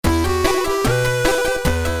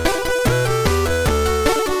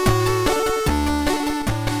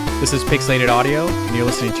This is Pixelated Audio, and you're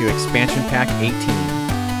listening to Expansion Pack 18.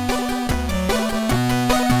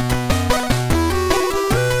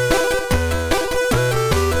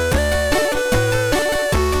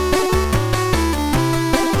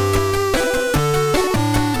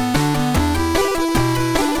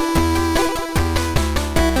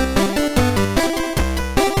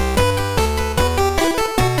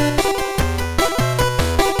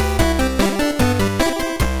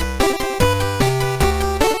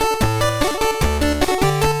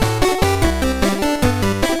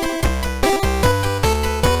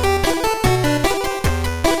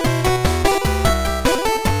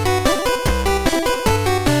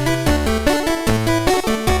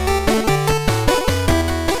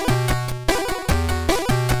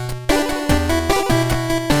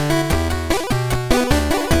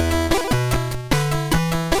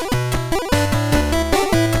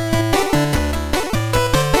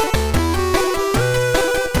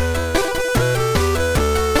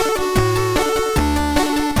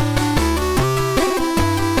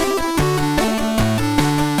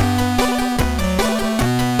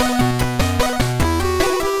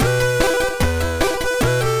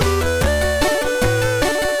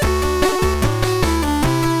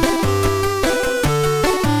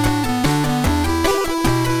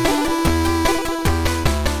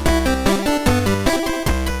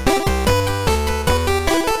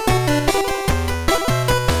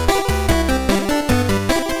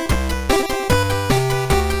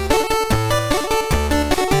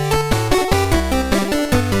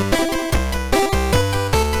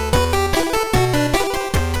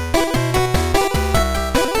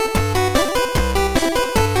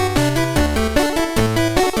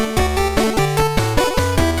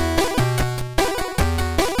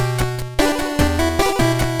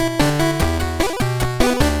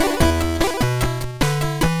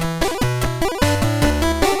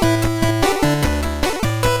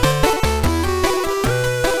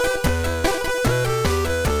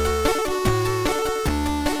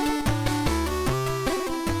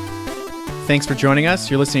 Thanks for joining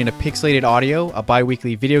us. You're listening to Pixelated Audio, a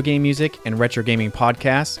bi-weekly video game music and retro gaming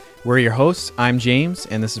podcast. We're your hosts. I'm James,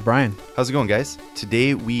 and this is Brian. How's it going, guys?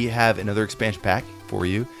 Today we have another expansion pack for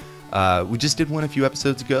you. We just did one a few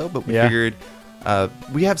episodes ago, but we figured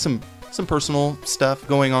we have some personal stuff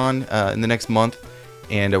going on in the next month,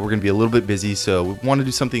 and we're going to be a little bit busy, so we want to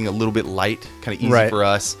do something a little bit light, kind of easy for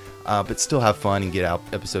us. But still have fun and get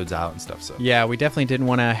episodes out and stuff. So yeah, we definitely didn't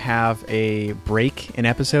want to have a break in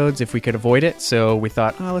episodes if we could avoid it. So we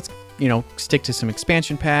thought, let's stick to some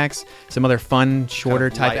expansion packs, some other fun, shorter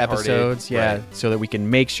type episodes. Yeah, right. So that we can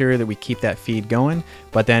make sure that we keep that feed going.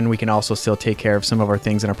 But then we can also still take care of some of our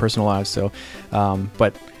things in our personal lives. So,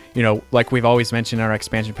 but like we've always mentioned in our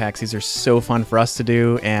expansion packs, these are so fun for us to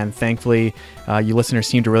do, and thankfully you listeners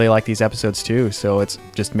seem to really like these episodes too, so it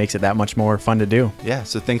just makes it that much more fun to do. Yeah,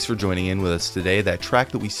 so thanks for joining in with us today. That track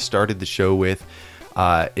that we started the show with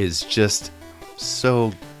is just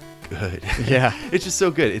so good. Yeah. It's just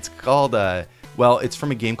so good. It's called, it's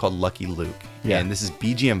from a game called Lucky Luke, and this is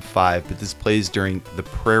BGM 5, but this plays during the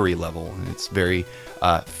Prairie level, and it's very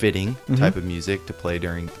fitting type of music to play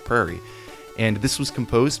during the Prairie. And this was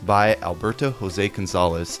composed by Alberto Jose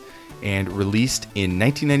Gonzalez and released in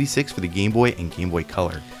 1996 for the Game Boy and Game Boy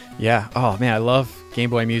Color. Yeah. Oh, man, I love Game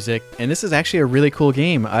Boy music. And this is actually a really cool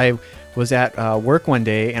game. I was at work one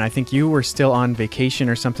day, and I think you were still on vacation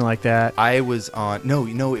or something like that. I was on...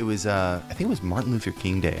 No, it was... I think it was Martin Luther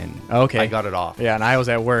King Day, and I got it off. Yeah, and I was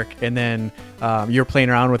at work, and then you were playing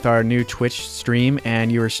around with our new Twitch stream,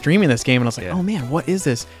 and you were streaming this game, and I was like, oh man, what is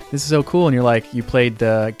this? This is so cool. And you're like, you played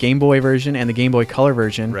the Game Boy version and the Game Boy Color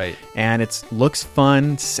version. Right. And it looks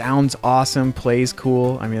fun, sounds awesome, plays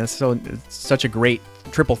cool. I mean, it's such a great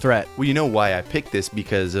triple threat. Well, you know why I picked this?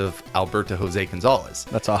 Because of Alberto Jose Gonzalez.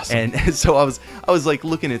 That's awesome. And so I was like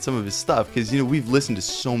looking at some of his stuff, because we've listened to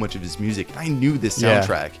so much of his music, and I knew this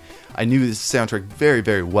soundtrack. I knew this soundtrack very,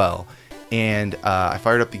 very well. And I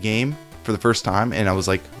fired up the game for the first time, and I was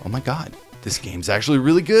like, oh my god, this game's actually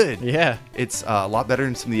really good. Yeah. It's a lot better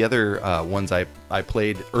than some of the other ones I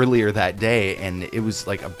played earlier that day, and it was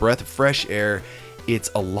like a breath of fresh air.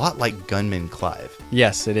 It's a lot like Gunman Clive.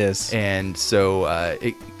 Yes, it is. And so I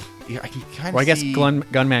can kind of I guess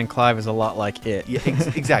Gunman Clive is a lot like it. Yeah,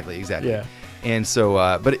 exactly. Yeah. And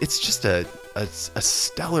so, but it's just a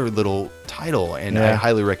stellar little title, and I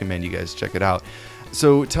highly recommend you guys check it out.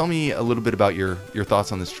 So tell me a little bit about your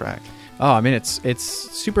thoughts on this track. Oh, I mean, it's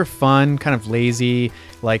super fun, kind of lazy.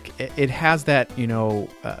 Like it has that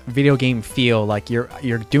video game feel. Like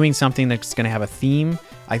you're doing something that's going to have a theme.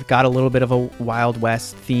 I got a little bit of a Wild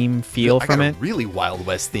West theme feel I from got it. a really Wild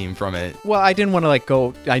West theme from it. Well, I didn't want to like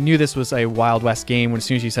go. I knew this was a Wild West game. When as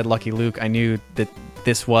soon as you said Lucky Luke, I knew that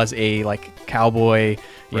this was a like cowboy,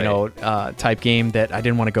 type game that I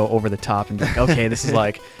didn't want to go over the top and be like, okay, this is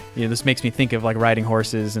like, this makes me think of like riding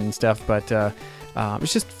horses and stuff. But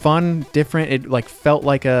it's just fun, different. It like felt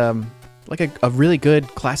like a really good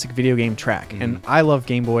classic video game track, and I love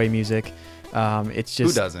Game Boy music. It's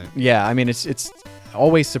just, who doesn't? Yeah, I mean, it's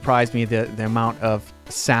always surprised me the amount of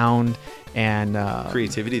sound and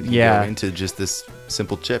creativity that can go into just this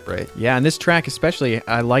simple chip, right? Yeah, and this track especially,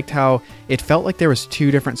 I liked how it felt like there was two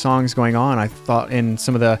different songs going on. I thought in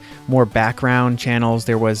some of the more background channels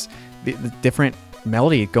there was the different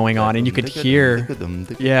melody going on, and you could hear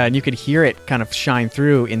and you could hear it kind of shine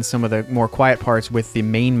through in some of the more quiet parts with the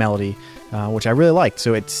main melody, which I really liked.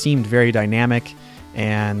 So it seemed very dynamic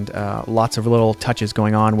and lots of little touches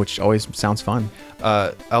going on, which always sounds fun.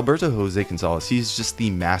 Alberto Jose Gonzalez, he's just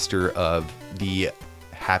the master of the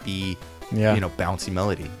happy, bouncy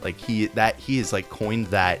melody. Like he has like coined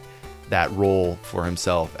that role for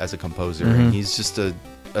himself as a composer, and he's just a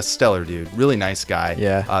stellar dude. Really nice guy.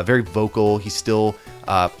 Yeah. Very vocal. He's still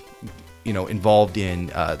involved in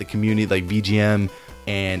the community like VGM,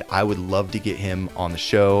 and I would love to get him on the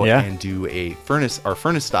show and do our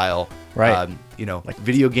Furnace style, right? Like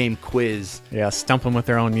video game quiz. Yeah, stump them with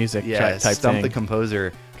their own music. Yeah, type stump thing. the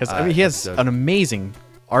composer. Because he has an amazing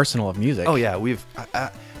arsenal of music. Oh yeah, we've.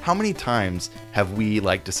 How many times have we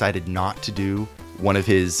like decided not to do one of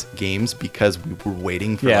his games because we were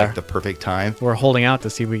waiting for like the perfect time? We're holding out to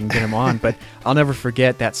see if we can get him on. But I'll never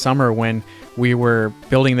forget that summer when we were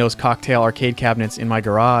building those cocktail arcade cabinets in my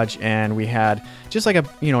garage, and we had just like an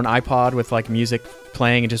iPod with like music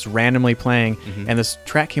playing and just randomly playing, and this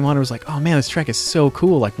track came on and was like, oh man, this track is so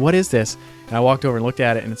cool, like what is this? And I walked over and looked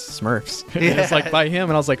at it, and it's Smurfs. It's like by him,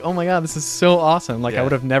 and I was like, oh my god, this is so awesome. Like I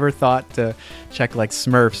would have never thought to check like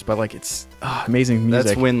Smurfs, but like it's amazing music.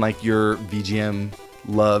 That's when like your VGM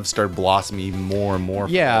love started blossoming even more and more.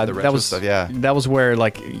 Yeah, the retro stuff. Yeah, that was where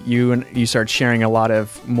like you started sharing a lot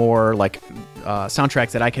of more like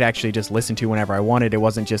soundtracks that I could actually just listen to whenever I wanted. It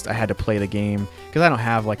wasn't just I had to play the game, because I don't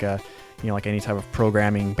have like a like any type of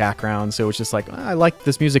programming background. So it's just like, I like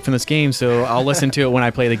this music from this game, so I'll listen to it when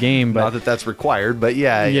I play the game. But not that that's required, but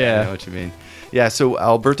yeah, I know what you mean. Yeah, so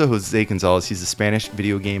Alberto Jose Gonzalez, he's a Spanish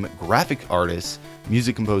video game graphic artist,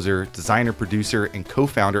 music composer, designer, producer, and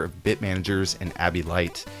co-founder of Bit Managers and Abbey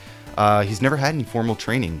Light. He's never had any formal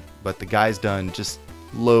training, but the guy's done just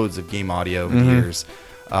loads of game audio over the years.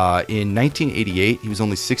 In 1988, he was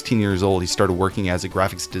only 16 years old. He started working as a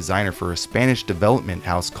graphics designer for a Spanish development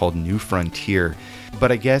house called New Frontier.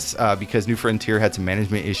 But I guess because New Frontier had some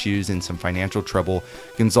management issues and some financial trouble,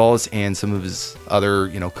 Gonzalez and some of his other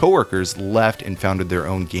coworkers left and founded their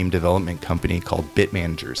own game development company called Bit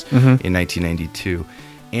Managers in 1992,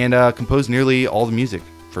 and composed nearly all the music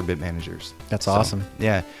for Bit Managers. That's awesome.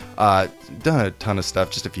 Yeah, done a ton of stuff.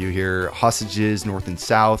 Just a few here: Hostages, North and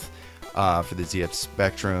South. For the ZF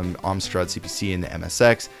Spectrum, Amstrad CPC, and the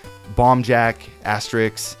MSX, Bomb Jack,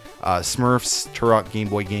 Asterix, Smurfs, Turok Game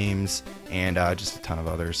Boy games, and just a ton of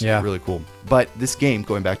others. Yeah. Really cool. But this game,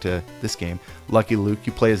 going back to this game, Lucky Luke,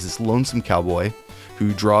 you play as this lonesome cowboy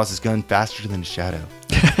who draws his gun faster than a shadow.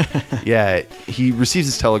 Yeah, he receives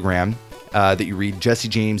his telegram that you read, Jesse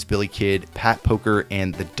James, Billy Kidd, Pat Poker,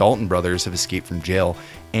 and the Dalton brothers have escaped from jail.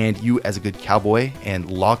 And you, as a good cowboy and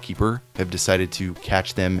lawkeeper, have decided to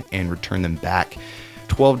catch them and return them back.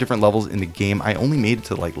 12 different levels in the game. I only made it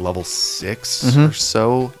to like level 6 or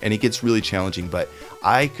so, and it gets really challenging, but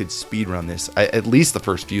I could speedrun this, at least the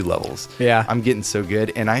first few levels. Yeah. I'm getting so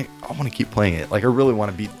good, and I want to keep playing it. Like, I really want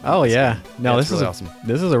to beat Oh, yeah. game. No, this really is awesome.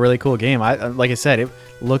 This is a really cool game. Like I said, it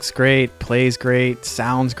looks great, plays great,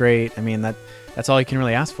 sounds great. I mean, that's all you can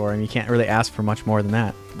really ask for, and you can't really ask for much more than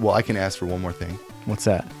that. Well, I can ask for one more thing. What's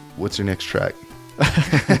that? What's your next track?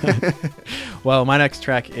 Well, my next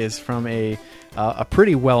track is from a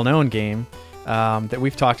pretty well-known game that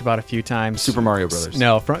we've talked about a few times. Super Mario Brothers.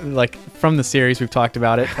 No, from the series we've talked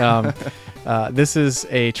about it. This is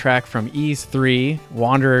a track from Ys 3,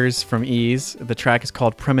 Wanderers from Ys. The track is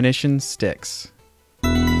called Premonition Sticks.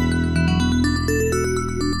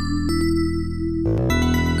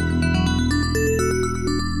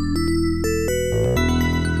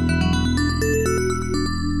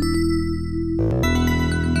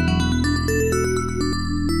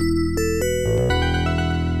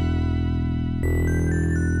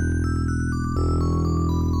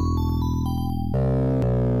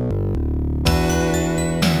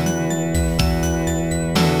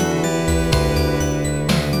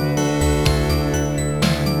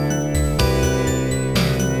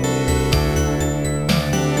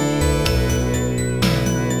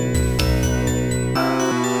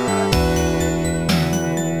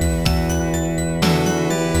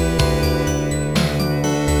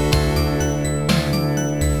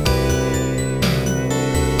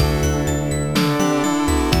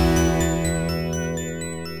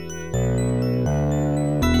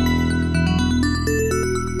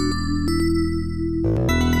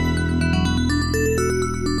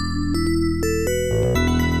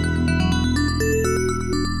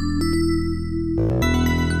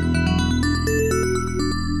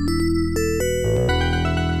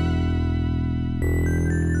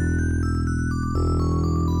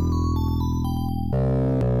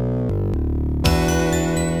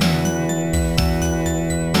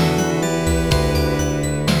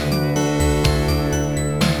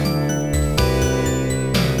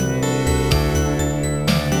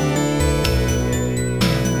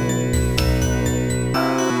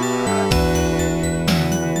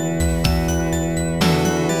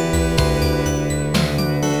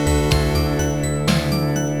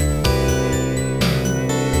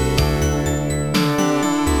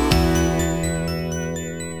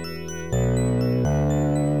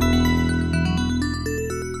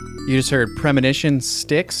 You just heard Premonition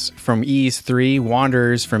Sticks from Ys 3,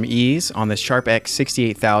 Wanderers from Ys on the Sharp X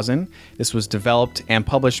 68000. This was developed and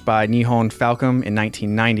published by Nihon Falcom in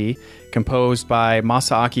 1990, composed by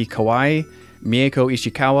Masaaki Kawai, Mieko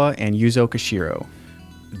Ishikawa, and Yuzo Koshiro.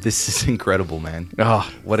 This is incredible, man. Oh,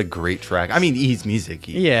 what a great track. I mean, Ys music.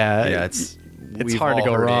 Yeah, it's we've hard to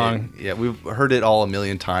go wrong. Yeah, we've heard it all a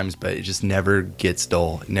million times, but it just never gets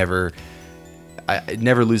dull. It never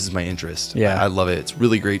loses my interest. Yeah, I love it. It's a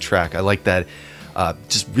really great track. I like that.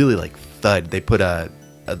 Just really like thud. They put a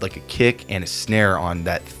kick and a snare on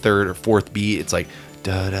that third or fourth beat. It's like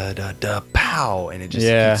da da da da pow, and it just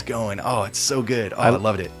keeps going. Oh, it's so good. Oh, I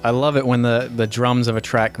loved it. I love it when the drums of a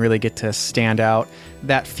track really get to stand out.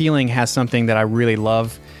 That feeling has something that I really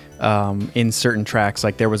love in certain tracks.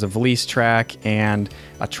 Like there was a Valise track and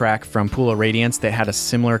a track from Pool of Radiance that had a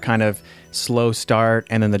similar kind of slow start,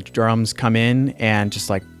 and then the drums come in and just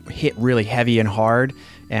like hit really heavy and hard.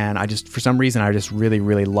 And for some reason, I just really,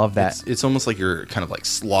 really love that. It's almost like you're kind of like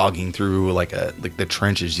slogging through like the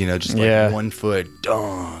trenches, just like 1 foot,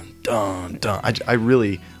 dun, dun, dun. I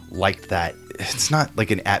really liked that. It's not like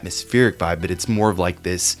an atmospheric vibe, but it's more of like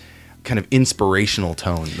this kind of inspirational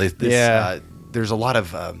tone. There's a lot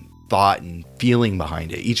of thought and feeling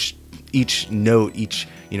behind it. Each note, each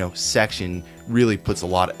section really puts a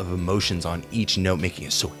lot of emotions on each note, making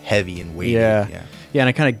it so heavy and weighty. Yeah, and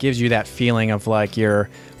it kind of gives you that feeling of like you're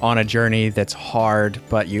on a journey that's hard,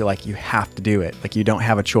 but you have to do it. Like you don't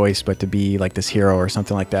have a choice but to be like this hero or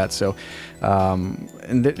something like that. So,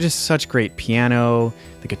 and they're just such great piano.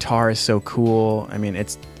 The guitar is so cool. I mean,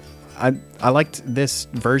 I liked this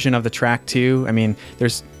version of the track too. I mean,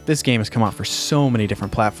 this game has come out for so many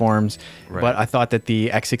different platforms, but I thought that the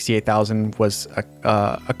X68000 was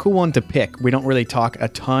a cool one to pick. We don't really talk a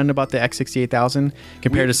ton about the X68000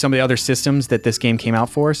 compared to some of the other systems that this game came out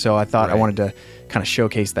for, so I thought I wanted to kind of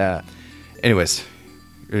showcase that. Anyways,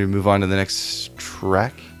 ready to move on to the next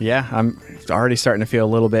track? Yeah, I'm already starting to feel a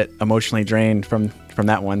little bit emotionally drained from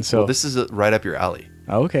that one. So this is right up your alley.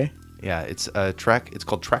 Oh, okay. Yeah, it's a track. It's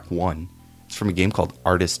called Track 1. It's from a game called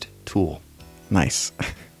Artist Tool. Nice.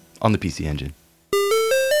 On the PC Engine.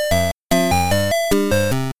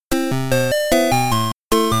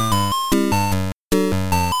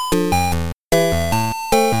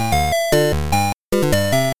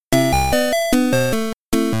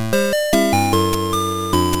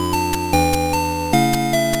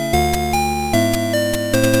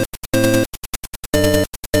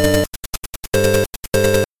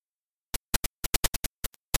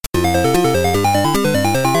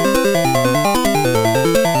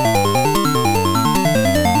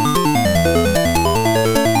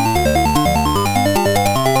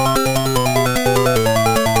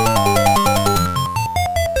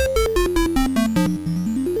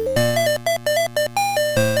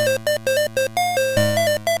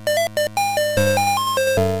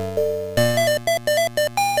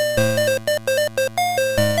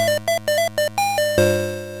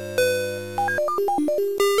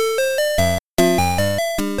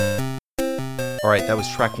 Alright, that was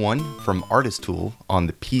track 1 from Artist Tool on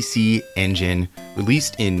the PC Engine,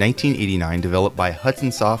 released in 1989, developed by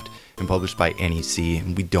Hudson Soft and published by NEC.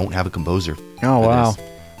 And we don't have a composer. Oh, wow.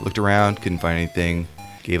 Looked around, couldn't find anything,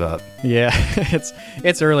 gave up. Yeah,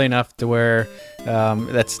 it's early enough to where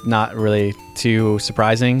that's not really too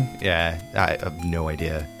surprising. Yeah, I have no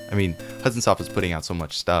idea. I mean, Hudson Soft was putting out so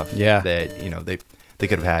much stuff that, they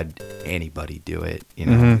could have had anybody do it.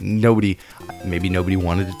 Nobody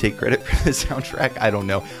wanted to take credit for the soundtrack. I don't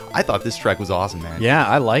know. I thought this track was awesome, man. Yeah,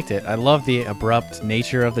 I liked it. I love the abrupt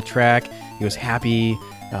nature of the track. It was happy,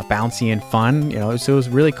 bouncy, and fun. So it was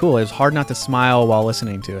really cool. It was hard not to smile while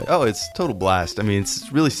listening to it. Oh, it's total blast. I mean,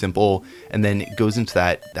 it's really simple, and then it goes into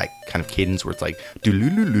that kind of cadence where it's like all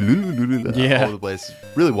over the place,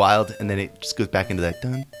 really wild, and then it just goes back into that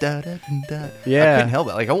dun da da dun da. Yeah, I couldn't help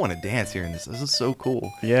it. Like I want to dance hearing this. This is so cool.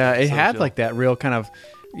 Yeah, it had like that real kind of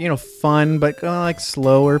fun but kind of like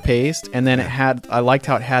slower paced, and then I liked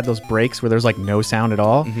how it had those breaks where there's like no sound at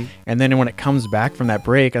all, and then when it comes back from that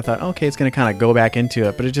break, I thought, okay, it's gonna kind of go back into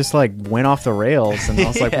it, but it just like went off the rails, and I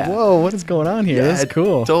was like, whoa, what is going on here? This is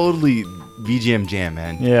cool. Totally VGM jam,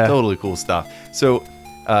 man. Yeah, totally cool stuff. So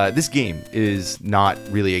this game is not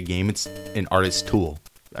really a game, it's an artist tool.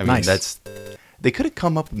 I mean, they could have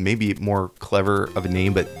come up with maybe more clever of a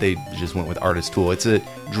name, but they just went with Artist Tool. It's a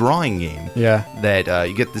drawing game. Yeah. That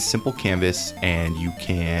you get this simple canvas, and you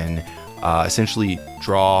can essentially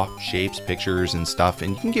draw shapes, pictures, and stuff,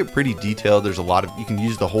 and you can get pretty detailed. There's a lot of, you can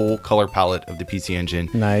use the whole color palette of the PC Engine.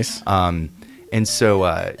 Nice. And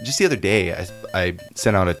so just the other day, I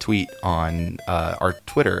sent out a tweet on our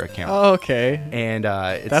Twitter account. Oh, okay. And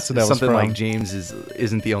it's That's what that was something from. like James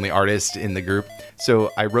isn't the only artist in the group.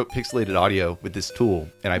 So I wrote pixelated audio with this tool,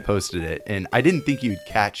 and I posted it. And I didn't think you'd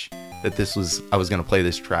catch that I was going to play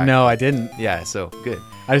this track. No, I didn't. Yeah, so good.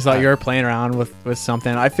 I just thought you were playing around with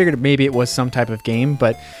something. I figured maybe it was some type of game,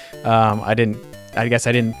 but I guess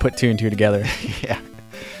I didn't put two and two together. Yeah.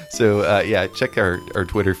 So check our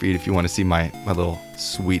Twitter feed if you want to see my little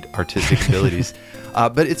sweet artistic abilities.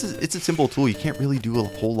 But it's a simple tool. You can't really do a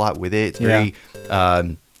whole lot with it. It's very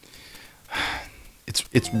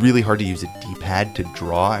it's really hard to use a D-pad to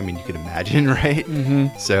draw. I mean, you can imagine, right?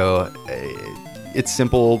 Mm-hmm. So it's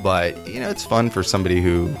simple, but it's fun for somebody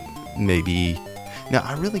who maybe. No,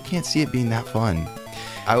 I really can't see it being that fun.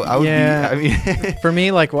 I would be. I mean, for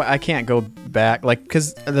me, like, I can't go back, like,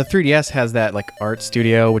 because the 3DS has that like Art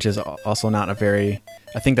Studio, which is also not a very.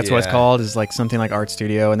 I think that's what it's called, is like something like Art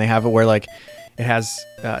Studio, and they have it where like it has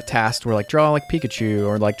tasks where like draw like Pikachu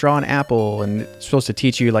or like draw an apple, and it's supposed to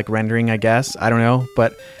teach you like rendering, I guess. I don't know,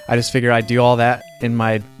 but I just figured I'd do all that in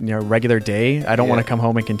my regular day. I don't want to come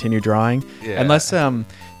home and continue drawing unless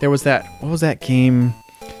there was that. What was that game?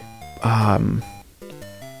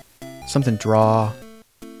 Something draw.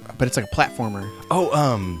 But it's like a platformer.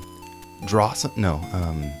 Draw something? No.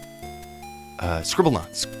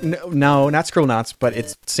 Scribblenauts. No, not Scribblenauts, but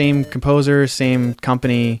it's same composer, same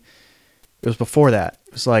company. It was before that.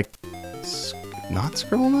 It was like... Not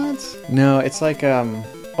Scribblenauts? No, it's like...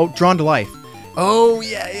 Drawn to Life. Oh,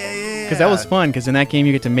 yeah. Because that was fun, because in that game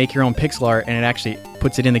you get to make your own pixel art, and it actually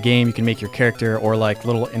puts it in the game. You can make your character or like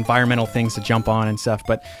little environmental things to jump on and stuff,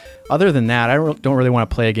 but... Other than that, I don't really want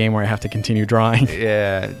to play a game where I have to continue drawing.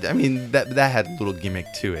 Yeah, I mean, that had a little gimmick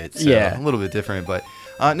to it. So a little bit different. But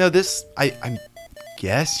no, this, I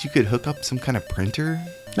guess you could hook up some kind of printer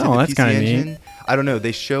to the that's kind of neat. I don't know.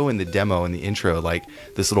 They show in the demo, in the intro, like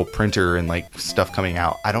this little printer and like stuff coming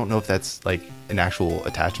out. I don't know if that's like an actual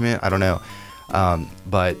attachment. I don't know.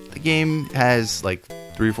 But the game has like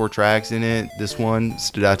 3 or 4 tracks in it. This one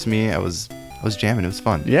stood out to me. I was jamming. It was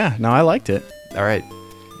fun. Yeah, no, I liked it. All right.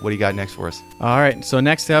 What do you got next for us? All right. So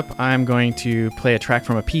next up, I'm going to play a track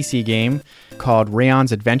from a PC game called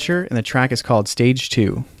Rayon's Adventure, and the track is called Stage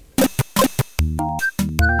 2.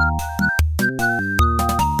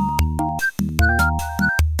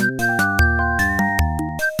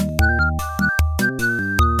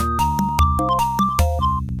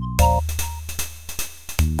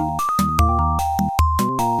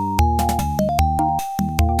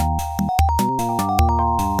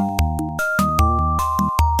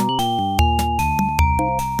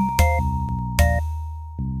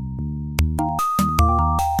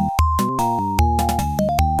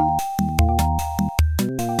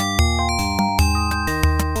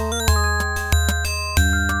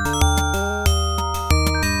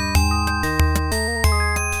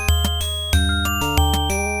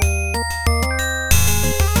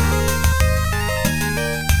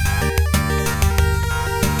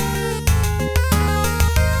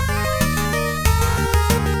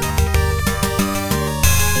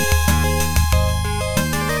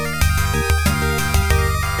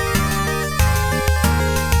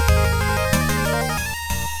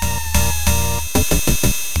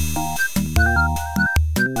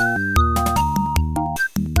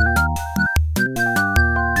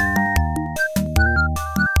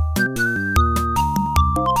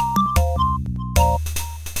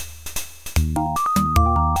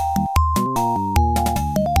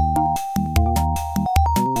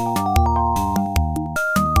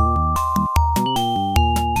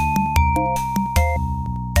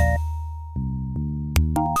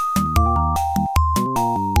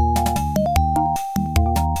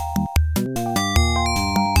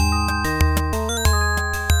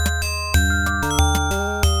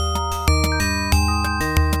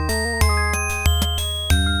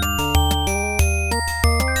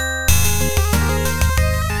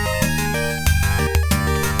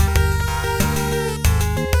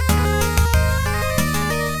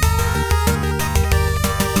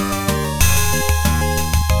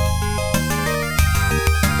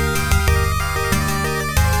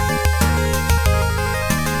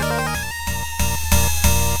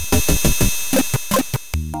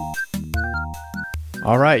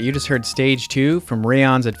 All right, you just heard Stage 2 from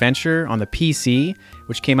Rayon's Adventure on the PC,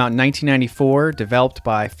 which came out in 1994, developed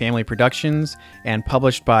by Family Productions, and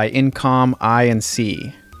published by Incom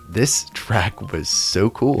I&C. This track was so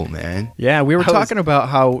cool, man. Yeah, we were talking about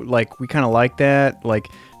how like we kind of like that, like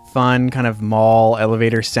fun kind of mall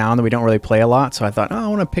elevator sound that we don't really play a lot. So I thought, I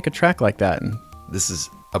want to pick a track like that. And this is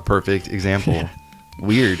a perfect example.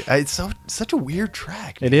 weird. It's such a weird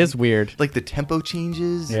track. It is weird. Like the tempo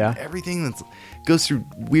changes. Yeah. And everything goes through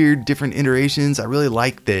weird different iterations. I really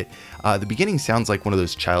like that. The beginning sounds like one of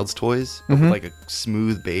those child's toys, with like a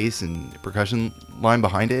smooth bass and percussion line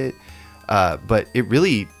behind it. But it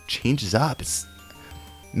really changes up.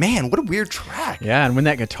 Man, what a weird track. Yeah, and when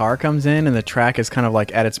that guitar comes in and the track is kind of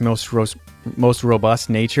like at its most robust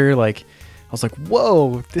nature, like I was like,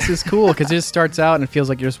 whoa, this is cool, because it just starts out and it feels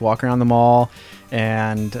like you're just walking around the mall.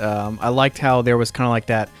 And I liked how there was kind of like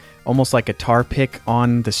that almost like guitar pick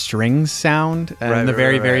on the strings sound in the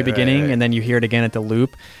very beginning, and then you hear it again at the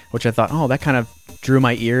loop, which I thought, oh, that kind of drew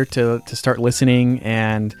my ear to start listening.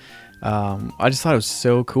 And I just thought it was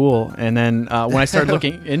so cool. And then when I started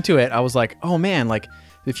looking into it, I was like, oh man, like,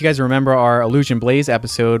 if you guys remember our Illusion Blaze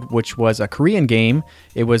episode, which was a Korean game,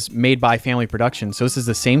 it was made by Family Productions. So this is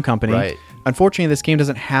the same company. Right. Unfortunately, this game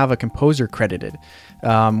doesn't have a composer credited,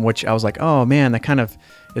 which I was like, oh man, that kind of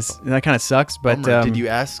sucks. But did you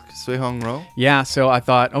ask Sui Hong Ro? Yeah, so I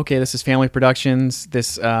thought, okay, this is Family Productions.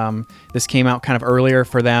 This came out kind of earlier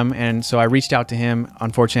for them, and so I reached out to him.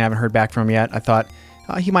 Unfortunately, I haven't heard back from him yet. I thought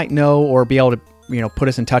he might know or be able to, put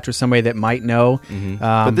us in touch with somebody that might know.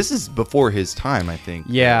 But this is before his time, I think.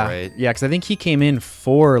 Yeah, right? Yeah, because I think he came in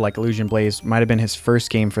for like Illusion Blaze. Might have been his first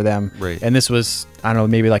game for them. Right. And this was, I don't know,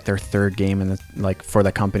 maybe like their third game for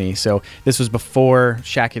the company. So this was before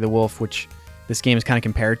Shaky the Wolf, which this game is kind of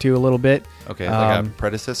compared to a little bit. Okay, like a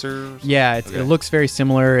predecessor? Yeah, it looks very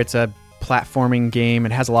similar. It's a platforming game.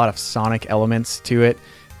 It has a lot of Sonic elements to it.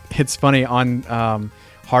 It's funny, on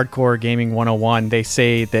Hardcore Gaming 101, they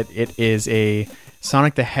say that it is a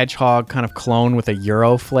Sonic the Hedgehog kind of clone with a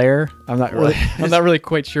Euro flare. I'm not really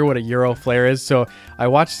quite sure what a Euro flare is. So I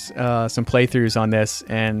watched some playthroughs on this,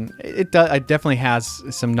 and it definitely has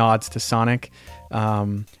some nods to Sonic.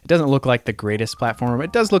 It doesn't look like the greatest platformer, but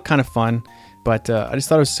it does look kind of fun. But I just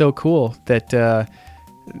thought it was so cool that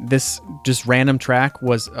this just random track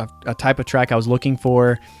was a type of track I was looking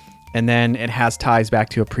for. And then it has ties back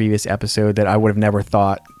to a previous episode that I would have never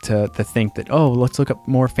thought to think that, oh, let's look up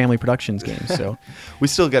more Family Productions games. So we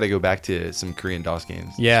still got to go back to some Korean DOS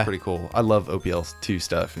games. Yeah. It's pretty cool. I love OPL2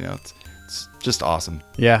 stuff. It's just awesome.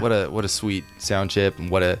 Yeah. What a sweet sound chip, and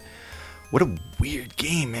what a weird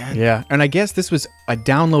game, man. Yeah. And I guess this was a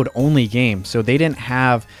download only game. So they didn't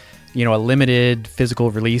have, a limited physical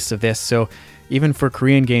release of this. So even for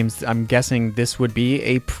Korean games, I'm guessing this would be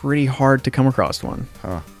a pretty hard to come across one.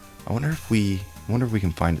 Huh. I wonder if we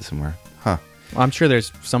can find it somewhere. Huh. Well, I'm sure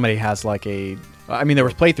there's somebody has like there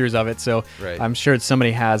was playthroughs of it, so right. I'm sure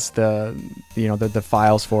somebody has the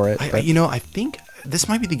files for it. I think this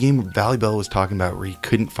might be the game Valley Bell was talking about, where he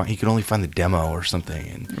could only find the demo or something,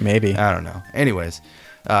 and maybe, I don't know. Anyways,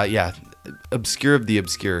 yeah, obscure of the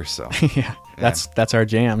obscure. So yeah, that's our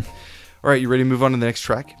jam. All right, you ready to move on to the next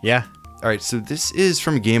track? Yeah. All right, so this is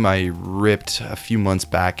from a game I ripped a few months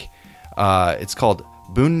back. It's called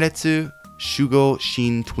Bunnetsu Shugo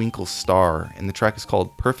Shin Twinkle Star, and the track is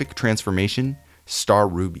called Perfect Transformation Star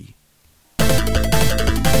Ruby.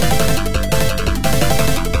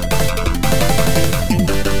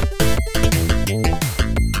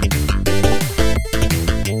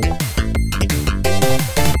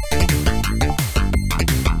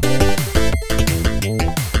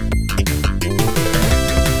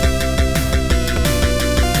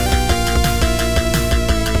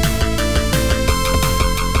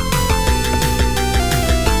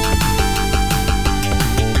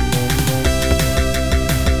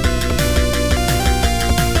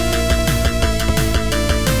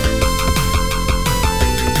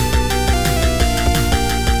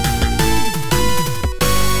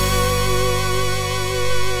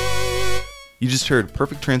 You just heard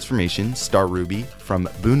Perfect Transformation, Star Ruby, from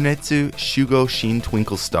Bunnetsu Shugo Shin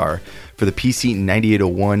Twinkle Star for the PC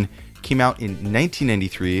 9801. Came out in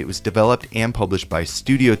 1993. It was developed and published by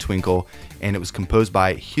Studio Twinkle, and it was composed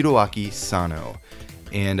by Hiroaki Sano.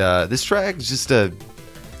 And this track is just a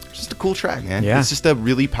cool track, man. Yeah. It's just a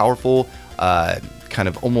really powerful, kind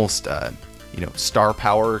of almost, star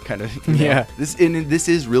power kind of. Yeah. This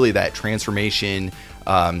is really that transformation,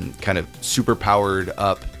 kind of super powered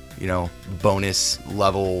up, bonus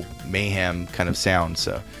level mayhem kind of sound.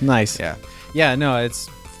 So Nice. Yeah. No, it's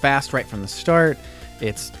fast right from the start.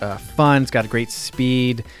 It's fun. It's got a great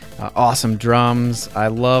speed, awesome drums. I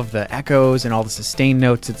love the echoes and all the sustained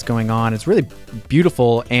notes that's going on. It's really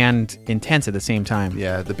beautiful and intense at the same time.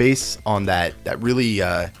 Yeah, the bass on that really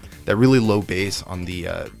low bass on the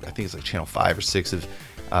I think it's like channel 5 or 6 of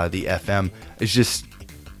the FM is just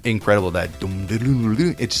incredible. That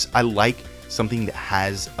it's just, I like something that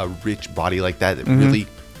has a rich body like that really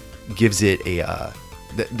gives it a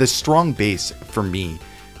the strong bass for me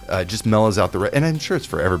just mellows out the rest, and I'm sure it's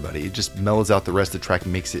for everybody. It just mellows out the rest of the track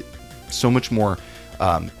and makes it so much more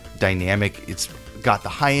dynamic. It's got the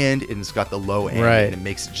high end and it's got the low end, and it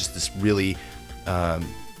makes it just this really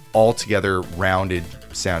altogether rounded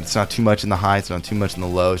sound. It's not too much in the high, it's not too much in the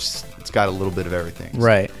low. It's got a little bit of everything. So,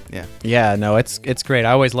 right. Yeah. Yeah. No, it's great.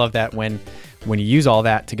 I always love that when you use all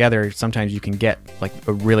that together. Sometimes you can get like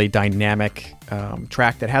a really dynamic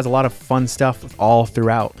track that has a lot of fun stuff all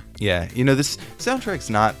throughout. Yeah. This soundtrack's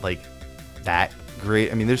not like that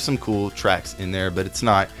great. I mean, there's some cool tracks in there, but it's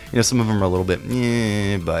not. Some of them are a little bit.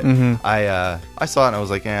 But I saw it and I was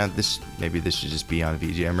like, this should just be on a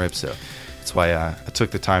VGM rip. So that's why I took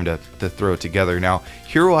the time to throw it together. Now,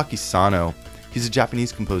 Hiroaki Sano, he's a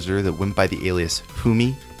Japanese composer that went by the alias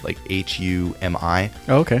Humi, like Humi. Oh,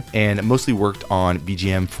 okay. And mostly worked on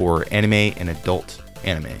BGM for anime and adult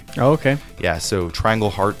anime. Oh, okay. Yeah, so Triangle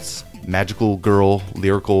Hearts, Magical Girl,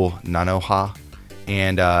 Lyrical Nanoha,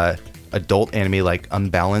 and adult anime like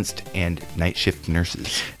Unbalanced and Night Shift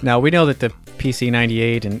Nurses. Now, we know that the PC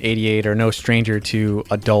 98 and 88 are no stranger to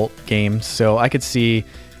adult games, so I could see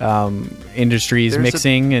industries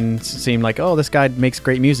mixing and seem like, oh, this guy makes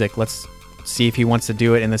great music. Let's see if he wants to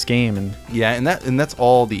do it in this game. And yeah, and that's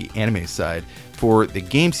all the anime side. For the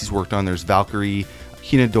games he's worked on, there's Valkyrie,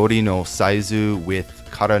 Hinadori no Saizu with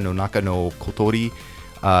Kara no Naka no Kotori.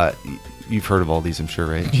 You've heard of all these, I'm sure,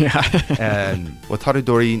 right? Yeah. And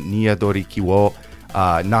Wataridori Niyadori Kiwo,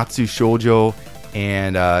 Natsu Shoujo,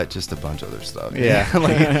 and just a bunch of other stuff. Yeah.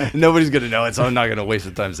 Like, nobody's going to know it, so I'm not going to waste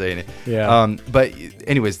the time saying it. Yeah. But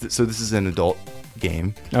anyways, so this is an adult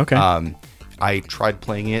game. Okay. I tried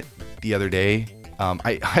playing it the other day.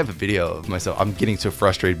 I have a video of myself. I'm getting so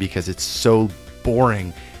frustrated because it's so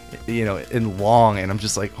boring, and long, and I'm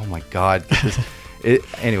just like, oh my God.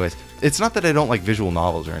 Anyways, it's not that I don't like visual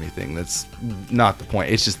novels or anything. That's not the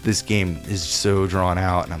point. It's just this game is so drawn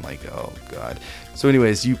out, and I'm like, oh God. So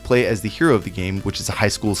anyways, you play as the hero of the game, which is a high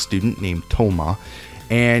school student named Toma,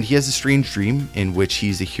 and he has a strange dream in which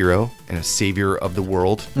he's a hero and a savior of the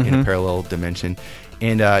world in a parallel dimension.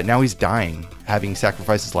 And now he's dying, having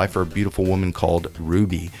sacrificed his life for a beautiful woman called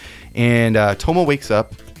Ruby. And Toma wakes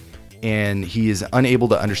up, and he is unable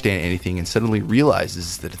to understand anything and suddenly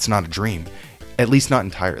realizes that it's not a dream, at least not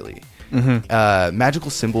entirely. Magical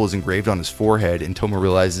symbol is engraved on his forehead, and Toma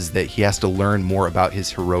realizes that he has to learn more about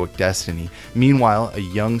his heroic destiny. Meanwhile, a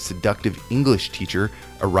young, seductive English teacher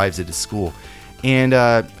arrives at his school. And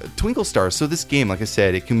Twinkle Stars, so this game, like I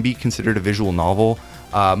said, it can be considered a visual novel.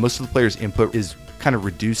 Most of the player's input is kind of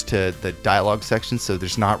reduced to the dialogue section, so you're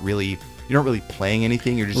not really playing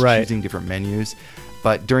anything, you're just choosing different menus.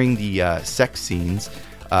 But during the sex scenes,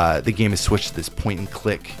 the game is switched to this point and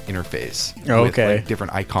click interface with like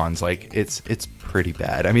different icons. Like it's pretty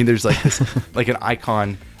bad. I mean, there's like this like an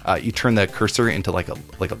icon. You turn the cursor into like a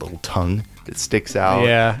little tongue that sticks out.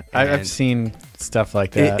 Yeah, I've seen stuff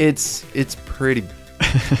like that. It's pretty.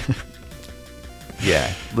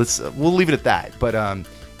 Yeah, we'll leave it at that. But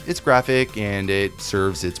it's graphic and it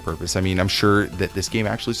serves its purpose. I mean, I'm sure that this game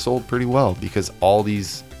actually sold pretty well because all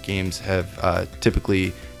these games have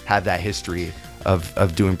typically had that history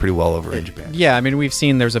of doing pretty well over in Japan. Yeah, I mean, we've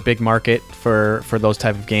seen there's a big market for those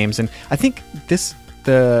type of games, and I think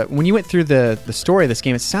when you went through the story of this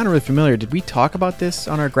game, it sounded really familiar. Did we talk about this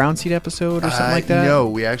on our Ground Seed episode or something like that? No,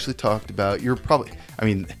 we actually talked about.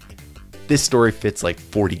 This story fits like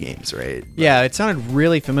 40 games, right? Yeah, it sounded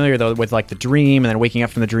really familiar though, with like the dream, and then waking up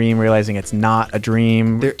from the dream, realizing it's not a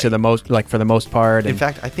dream for the most part. In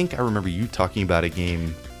fact, I think I remember you talking about a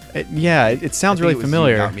game. It sounds really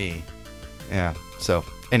familiar. You, not me. Yeah. So,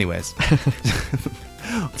 anyways,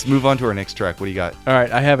 let's move on to our next track. What do you got? All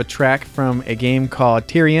right, I have a track from a game called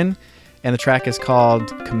Tyrion, and the track is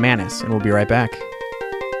called Kamanis, and we'll be right back.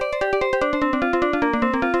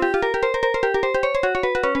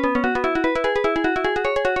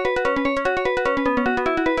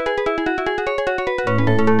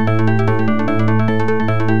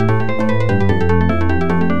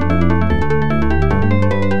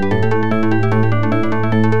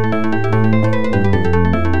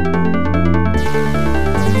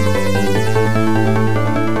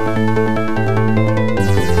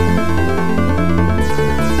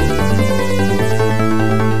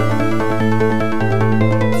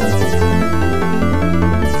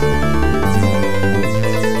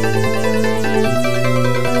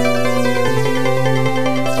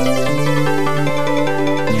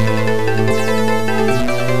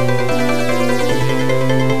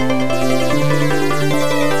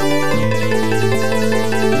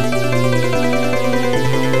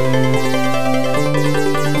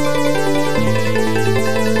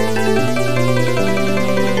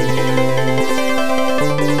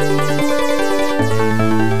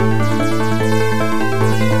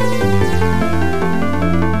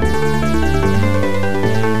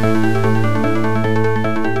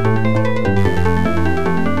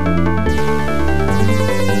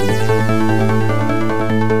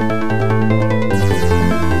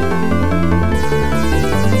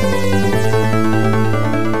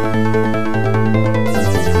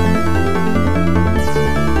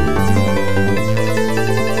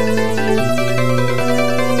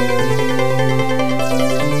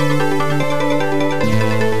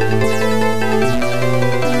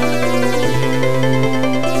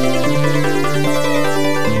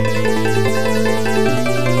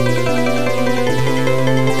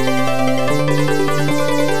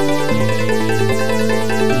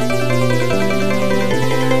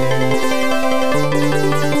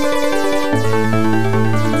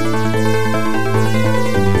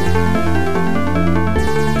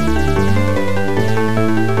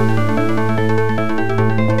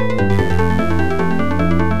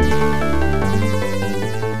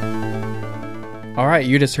 All right,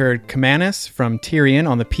 you just heard Kamanis from Tyrion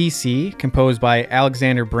on the PC, composed by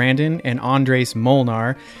Alexander Brandon and Andres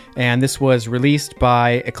Molnar, and this was released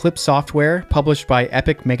by Eclipse Software, published by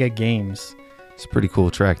Epic Mega Games. It's a pretty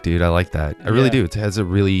cool track, dude. I like that. I really do. It has a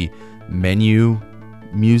really menu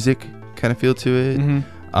music kind of feel to it.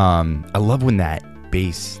 Mm-hmm. I love when that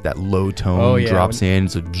bass, that low tone drops in.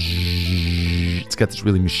 So it's got this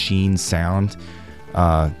really machine sound.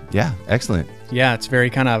 Excellent. Yeah, it's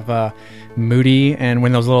very kind of moody, and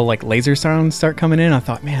when those little like laser sounds start coming in, I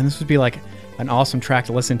thought, man, this would be like an awesome track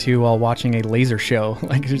to listen to while watching a laser show.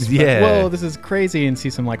 Like, just like, whoa, this is crazy, and see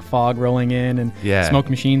some like fog rolling in and smoke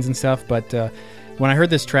machines and stuff. But when I heard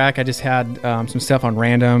this track, I just had some stuff on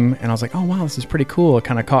random, and I was like, oh wow, this is pretty cool. It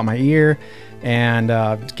kind of caught my ear, and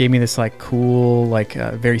gave me this like cool, like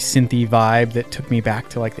very synthy vibe that took me back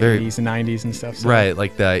to like the 80s and 90s and stuff. So. Right,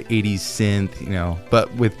 like the 80s synth, you know. But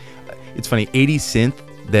with, it's funny, 80s synth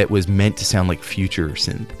that was meant to sound like future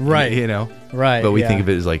synth. Right. You know? Right. But we think of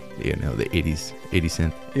it as like, you know, the 80s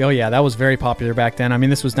synth. Oh yeah, that was very popular back then. I mean,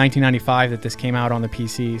 this was 1995 that this came out on the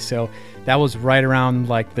PC, so that was right around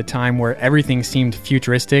like the time where everything seemed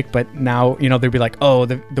futuristic, but now, you know, they'd be like, oh,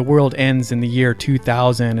 the world ends in the year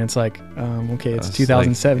 2000, and it's like, okay, it's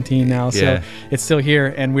 2017 now, so it's still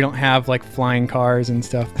here, and we don't have like flying cars and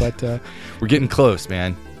stuff, but we're getting close,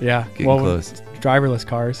 man. Yeah, getting close. Driverless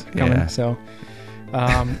cars coming, so...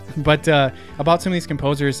 but about some of these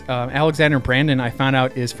composers, Alexander Brandon, I found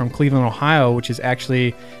out, is from Cleveland, Ohio, which is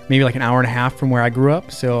actually maybe like an hour and a half from where I grew up.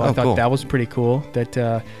 So I thought that was pretty cool that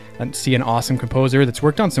I see an awesome composer that's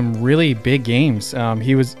worked on some really big games.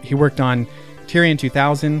 He worked on Tyrion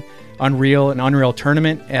 2000, Unreal, and Unreal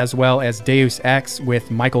Tournament, as well as Deus Ex with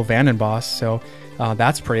Michael Vandenbos. So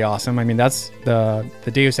that's pretty awesome. I mean, that's the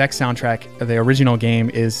Deus Ex soundtrack. The original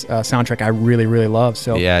game is a soundtrack I really, really love.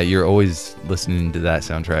 So yeah, you're always listening to that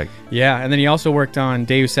soundtrack. Yeah, and then he also worked on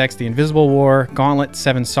Deus Ex: The Invisible War, Gauntlet: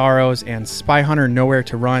 Seven Sorrows, and Spy Hunter: Nowhere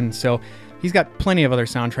to Run. So he's got plenty of other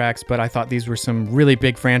soundtracks, but I thought these were some really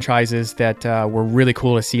big franchises that were really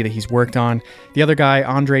cool to see that he's worked on. The other guy,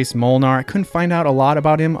 Andres Molnar, I couldn't find out a lot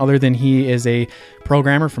about him other than he is a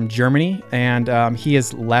programmer from Germany, and he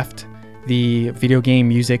has left the video game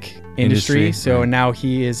music industry. So now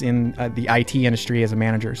he is in the IT industry as a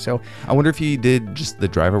manager. So I wonder if he did just the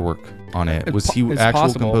driver work on it. Was he actual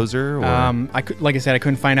possible. Composer? Or? Like I said, I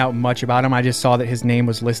couldn't find out much about him. I just saw that his name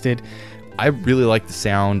was listed. I really like the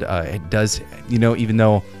sound. It does, you know, even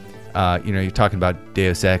though, you know, you're talking about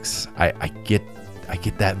Deus Ex, I get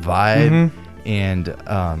that vibe. And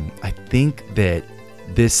I think that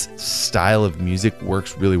this style of music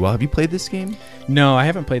works really well. Have you played this game? No, I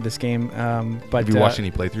haven't played this game. But have you watched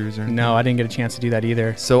any playthroughs or anything? No, I didn't get a chance to do that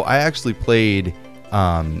either. So I actually played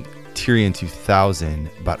Tyrion 2000,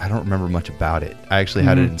 but I don't remember much about it. I actually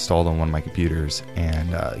had it installed on one of my computers, and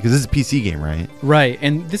because this is a PC game, right? Right,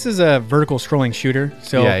 and this is a vertical scrolling shooter,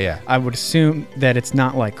 so yeah. I would assume that it's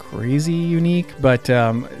not like crazy unique, but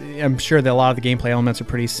I'm sure that a lot of the gameplay elements are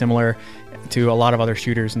pretty similar to a lot of other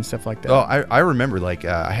shooters and stuff like that. Oh, I remember, like,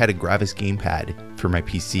 I had a Gravis gamepad for my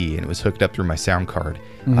PC, and it was hooked up through my sound card,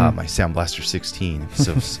 my Sound Blaster 16.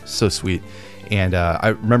 So sweet. And I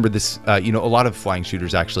remember this, you know, a lot of flying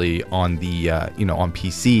shooters actually on the, you know, on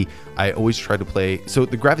PC. I always try to play. So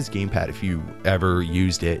the Gravis gamepad, if you ever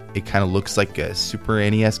used it, it kind of looks like a Super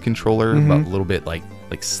NES controller, but a little bit like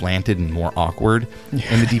slanted and more awkward.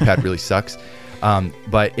 And the D-pad really sucks.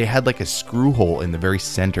 But it had like a screw hole in the very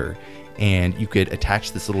center, and you could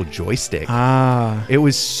attach this little joystick. It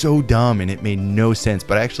was so dumb, and it made no sense,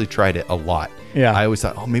 but I actually tried it a lot. Yeah. I always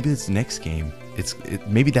thought, oh, maybe this next game,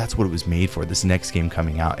 maybe that's what it was made for, this next game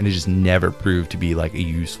coming out, and it just never proved to be like a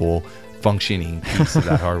useful, functioning piece of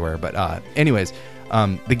that hardware. But anyways,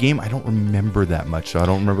 the game, I don't remember that much, so I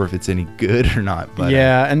don't remember if it's any good or not. But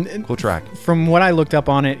yeah, and cool track. From what I looked up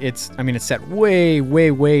on it, it's set way,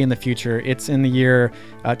 way, way in the future. It's in the year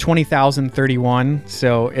 20,031,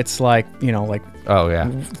 so it's like, you know, like, oh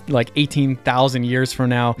yeah, like 18,000 years from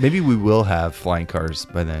now. Maybe we will have flying cars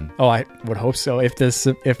by then. Oh, I would hope so,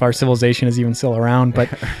 if our civilization is even still around. But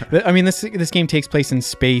I mean, this game takes place in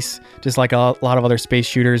space, just like a lot of other space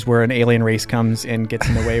shooters where an alien race comes and gets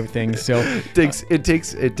in the way of things. So it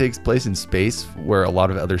takes place in space where a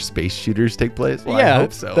lot of other space shooters take place. Well, yeah, I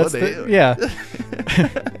hope so.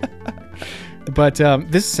 But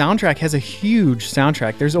this soundtrack has a huge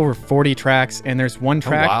soundtrack. There's over 40 tracks, and there's one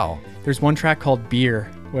track. Oh, wow. There's one track called Beer,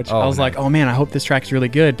 which I was like, oh man, I hope this track's really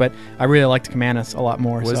good. But I really liked Kamanis a lot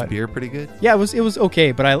more. Was Beer pretty good? Yeah, it was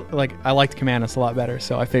okay, but I liked Kamanis a lot better.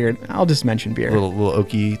 So I figured I'll just mention Beer. A little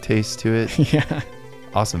oaky taste to it. Yeah.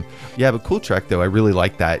 Awesome. Yeah, but cool track though. I really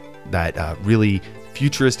like that really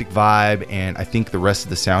futuristic vibe, and I think the rest of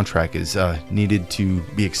the soundtrack is needed to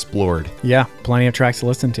be explored. Yeah, plenty of tracks to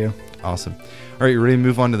listen to. Awesome. All right, you ready to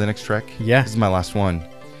move on to the next track? Yeah. This is my last one.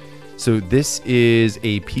 So this is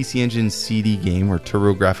a PC Engine CD game, or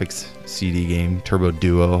TurboGrafx CD game, Turbo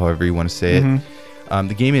Duo, however you want to say it.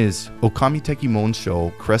 The game is Okamiteki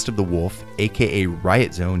Monsho, Crest of the Wolf, aka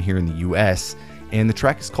Riot Zone here in the US. And the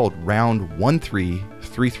track is called Round 1, 3,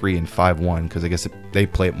 3, 3, and 5, 1, because I guess they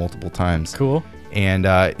play it multiple times. Cool. And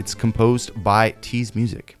it's composed by Tease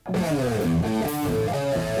Music.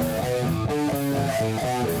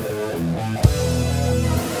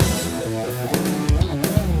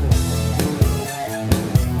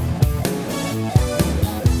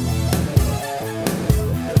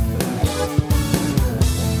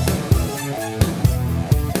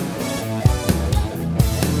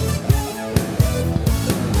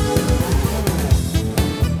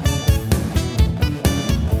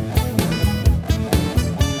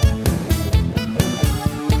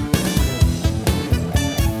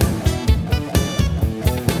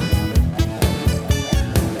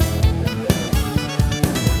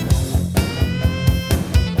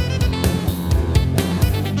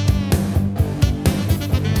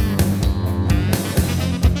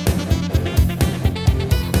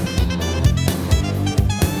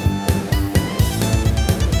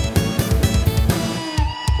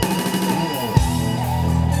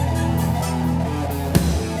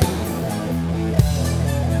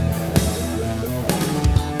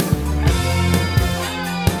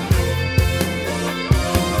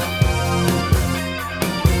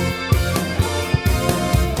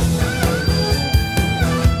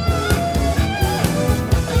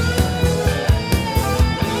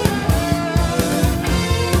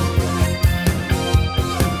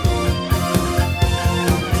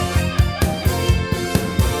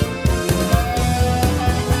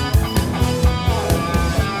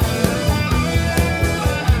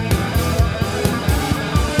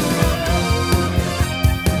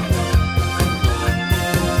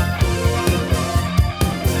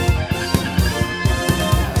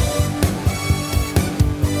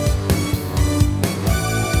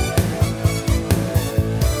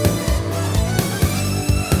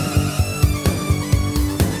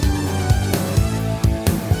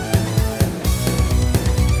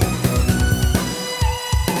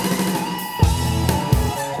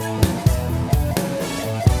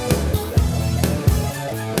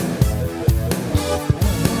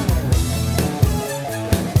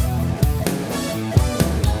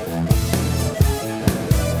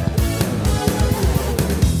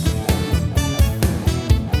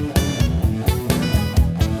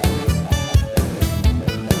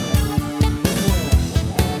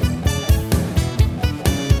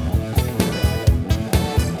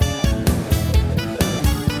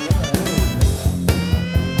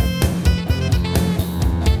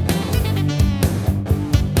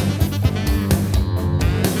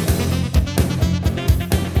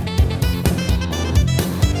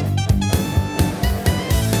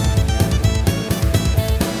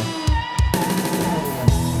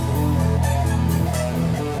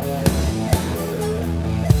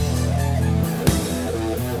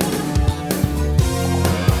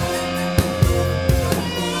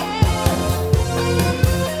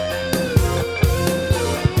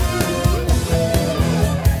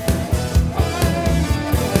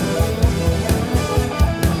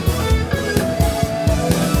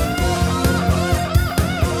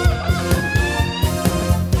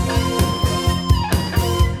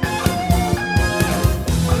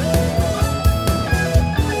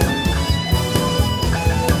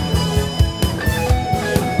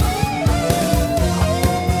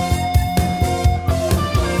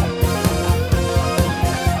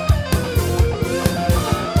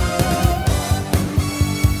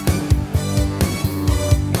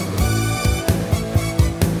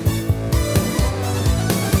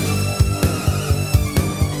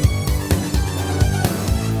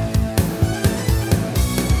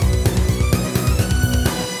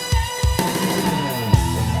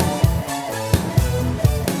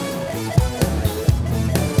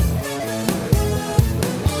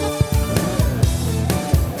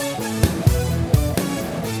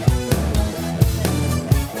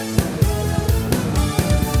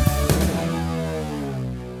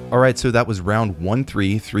 All right, so that was round 1,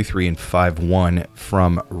 3, 3, 3, and 5, 1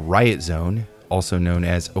 from Riot Zone, also known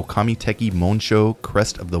as Okamiteki Monsho,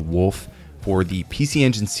 Crest of the Wolf, for the PC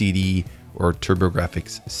Engine CD or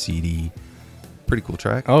TurboGrafx CD. Pretty cool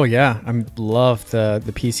track. Oh yeah, I love the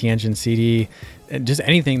PC Engine CD. Just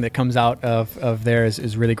anything that comes out of there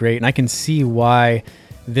is really great, and I can see why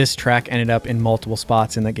this track ended up in multiple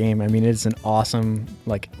spots in the game. I mean, it's an awesome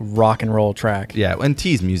like rock and roll track. Yeah, and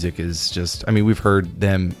T's music is just, I mean, we've heard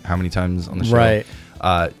them how many times on the show. Right.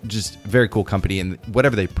 Just very cool company, and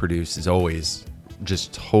whatever they produce is always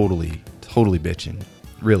just totally bitching.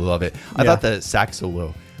 Really love it. I thought the sax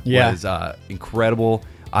solo was incredible.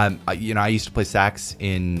 I used to play sax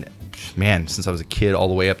since I was a kid all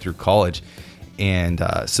the way up through college. And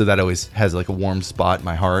so that always has like a warm spot in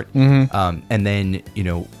my heart. Mm-hmm. And then,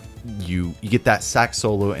 you get that sax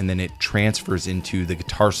solo, and then it transfers into the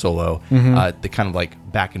guitar solo. Mm-hmm. The kind of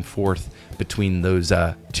like back and forth between those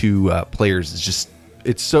two players is just,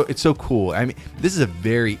 it's so cool. I mean, this is a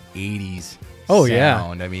very 80s sound. Yeah.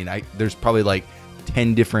 I mean, there's probably like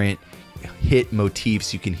 10 different hit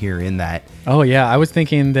motifs you can hear in that. Oh yeah, I was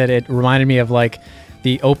thinking that it reminded me of like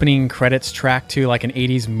the opening credits track to like an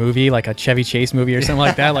 80s movie, like a Chevy Chase movie or something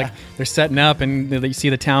like that. Like they're setting up and you see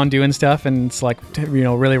the town doing stuff, and it's like,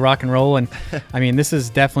 really rock and roll. And I mean, this is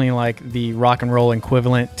definitely like the rock and roll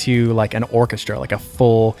equivalent to like an orchestra, like a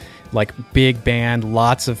full like big band,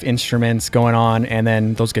 lots of instruments going on. And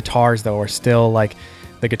then those guitars though are still like,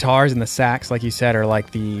 the guitars and the sax, like you said, are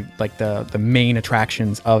like the main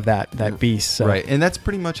attractions of that beast. So. Right, and that's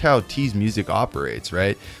pretty much how T's music operates,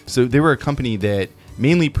 right? So they were a company that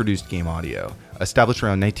mainly produced game audio, established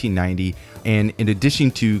around 1990, and in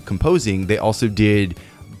addition to composing, they also did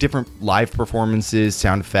different live performances,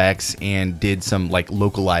 sound effects, and did some like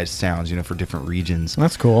localized sounds, for different regions.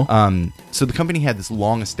 That's cool. So the company had this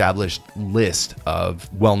long established list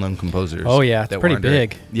of well-known composers. Oh yeah, it's pretty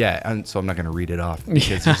big. Yeah, and so I'm not going to read it off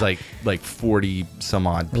because there's like 40 some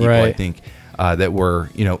odd people, right. I think, that were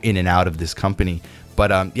in and out of this company.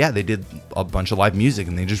 But they did a bunch of live music,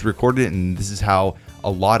 and they just recorded it. And this is how a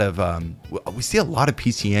lot of we see a lot of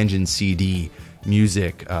PC Engine CD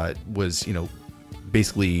music was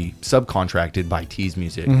basically subcontracted by T's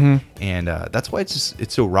music. Mm-hmm. And that's why it's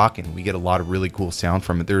so rocking. We get a lot of really cool sound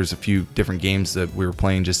from it. There's a few different games that we were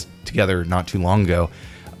playing just together not too long ago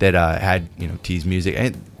that had T's music,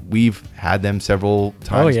 and we've had them several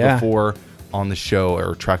times before on the show,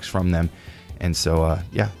 or tracks from them. And so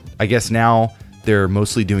I guess now they're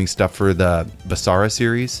mostly doing stuff for the Basara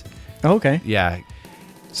series. Oh, okay. Yeah.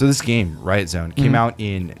 So this game, Riot Zone, came out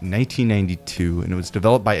in 1992, and it was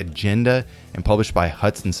developed by Agenda and published by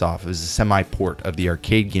Hudson Soft. It was a semi-port of the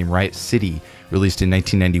arcade game Riot City, released in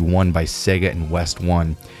 1991 by Sega and West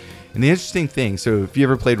One. And the interesting thing, so if you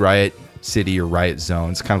ever played Riot City or Riot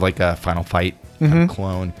Zone, it's kind of like a Final Fight kind of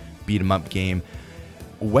clone, beat-em-up game.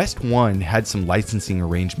 West One had some licensing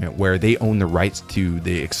arrangement where they own the rights to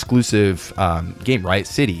the exclusive game, Riot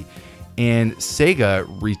City. And Sega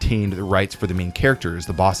retained the rights for the main characters,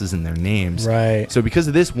 the bosses and their names. Right. So because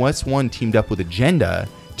of this, West One teamed up with Agenda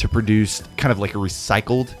to produce kind of like a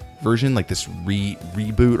recycled version, like this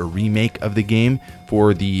reboot or remake of the game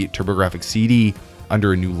for the TurboGrafx CD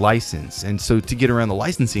under a new license. And so to get around the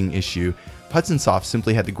licensing issue, Hudson Soft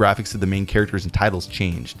simply had the graphics of the main characters and titles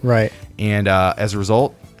changed. Right. And as a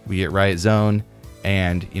result, we get Riot Zone.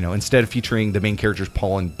 And, instead of featuring the main characters,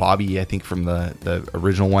 Paul and Bobby, I think from the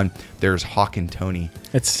original one, there's Hawk and Tony.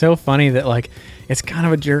 It's so funny that, like, it's kind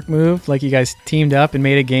of a jerk move. Like, you guys teamed up and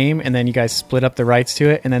made a game, and then you guys split up the rights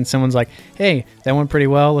to it, and then someone's like, hey, that went pretty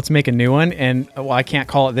well. Let's make a new one. And, I can't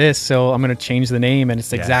call it this, so I'm going to change the name, and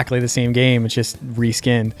it's exactly the same game. It's just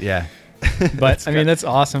reskinned. Yeah. But, I mean, that's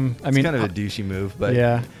awesome. It's kind of a douchey move, but...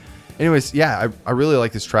 Yeah. Anyways, I really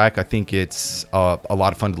like this track. I think it's a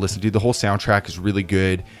lot of fun to listen to. The whole soundtrack is really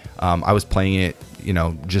good. I was playing it,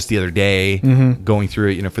 just the other day, going through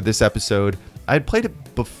it, for this episode. I had played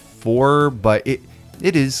it before, but it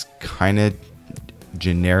is kind of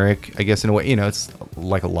generic, I guess, in a way. It's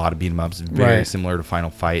like a lot of beat 'em ups, very similar to Final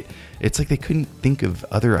Fight. It's like they couldn't think of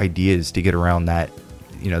other ideas to get around that,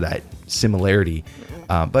 that similarity.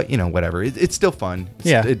 But whatever. It's still fun.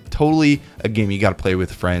 It's totally a game you got to play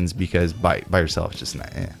with friends, because by yourself it's just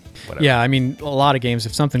not. Whatever. Yeah, I mean, a lot of games,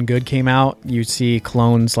 if something good came out, you'd see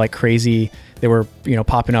clones like crazy. They were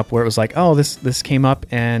popping up where it was like, oh, this came up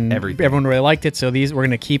and everyone really liked it. So we're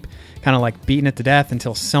gonna keep kind of like beating it to death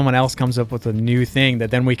until someone else comes up with a new thing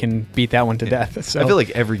that then we can beat that one to death. So I feel like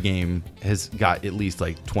every game has got at least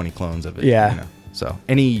like 20 clones of it. Yeah. So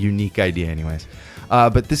any unique idea, anyways.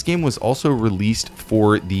 But this game was also released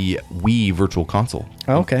for the Wii Virtual Console.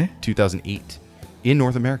 Oh, okay. 2008 in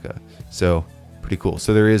North America. So pretty cool.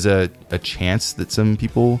 So there is a chance that some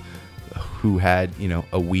people who had,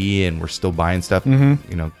 a Wii and were still buying stuff,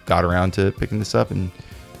 got around to picking this up and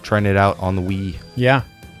trying it out on the Wii. Yeah.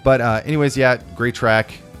 But anyways, great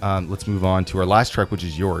track. let's move on to our last track, which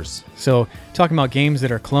is yours. So talking about games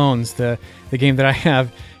that are clones, the game that I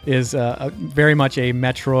have is very much a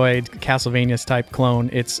Metroid Castlevania type clone.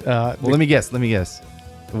 It's well, let me guess.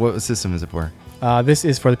 What system is it for? This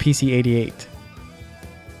is for the PC-88.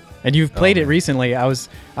 And you've played it recently.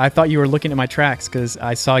 I thought you were looking at my tracks because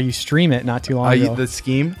I saw you stream it not too long ago. The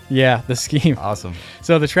Scheme? Yeah, the Scheme. Awesome.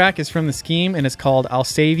 So the track is from the Scheme, and it's called "I'll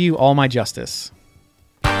Save You All My Justice."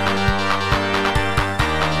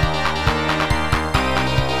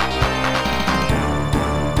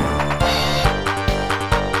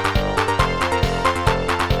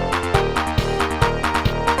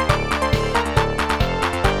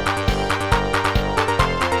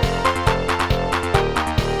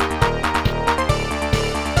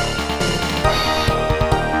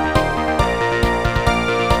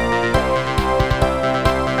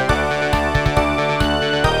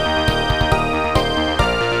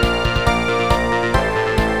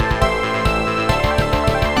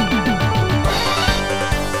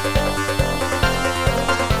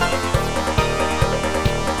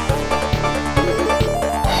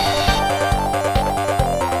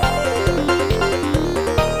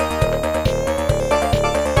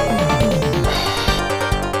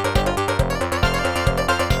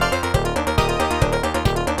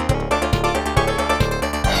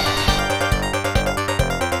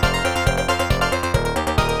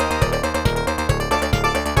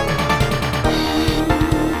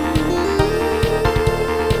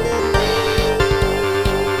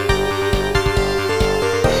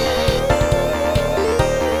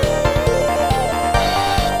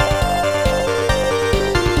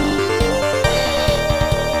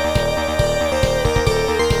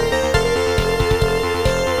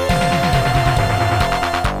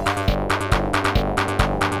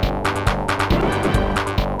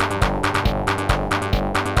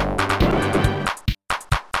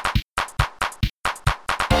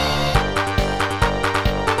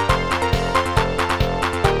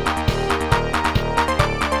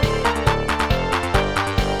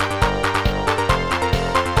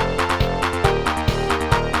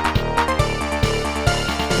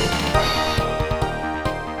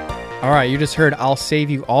 All right, you just heard "I'll Save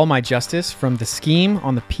You All My Justice" from The Scheme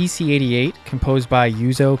on the PC-88, composed by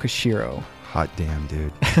Yuzo Koshiro. Hot damn,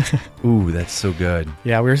 dude. Ooh, that's so good.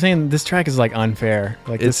 Yeah, we were saying this track is like unfair.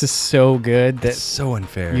 Like this is so good that it's so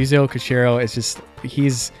unfair. Yuzo Koshiro is just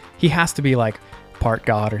he has to be like part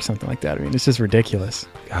god or something like that. I mean, it's just ridiculous.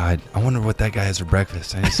 God, I wonder what that guy has for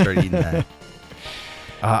breakfast. I need to start eating that.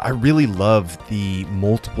 I really love the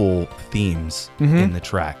multiple themes in the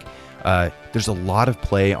track. There's a lot of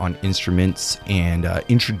play on instruments and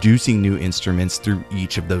introducing new instruments through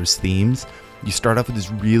each of those themes. You start off with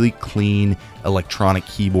this really clean electronic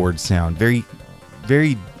keyboard sound. Very,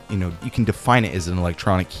 very, you can define it as an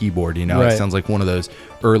electronic keyboard. Right. It sounds like one of those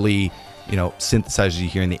early, synthesizers you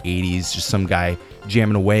hear in the 80s, just some guy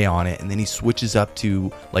jamming away on it. And then he switches up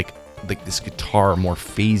to like this guitar, more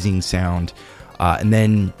phasing sound. And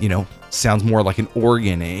then, sounds more like an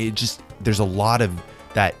organ. There's a lot of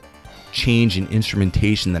that change in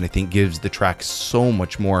instrumentation that I think gives the track so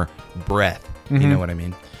much more breadth. You know what I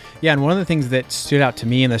mean? Yeah, and one of the things that stood out to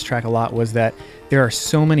me in this track a lot was that there are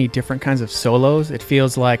so many different kinds of solos. It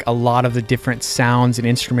feels like a lot of the different sounds and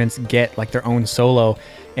instruments get like their own solo.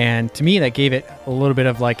 And to me, that gave it a little bit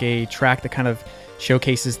of like a track that kind of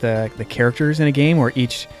showcases the characters in a game, where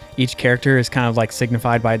each character is kind of like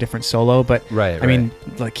signified by a different solo. But I mean,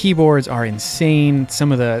 the keyboards are insane.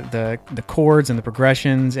 Some of the chords and the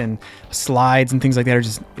progressions and slides and things like that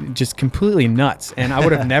are just completely nuts. And I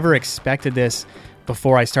would have never expected this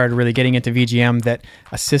before I started really getting into VGM, that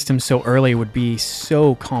a system so early would be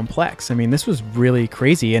so complex. I mean, this was really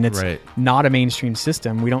crazy, and it's not a mainstream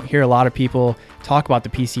system. We don't hear a lot of people talk about the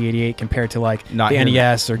PC-88 compared to like the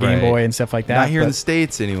NES or Game Boy and stuff like that. Not here in the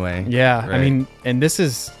States anyway. Yeah, I mean, and this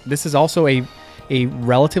is also a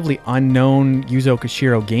relatively unknown Yuzo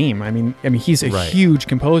Koshiro game. I mean he's a huge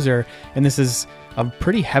composer, and this is a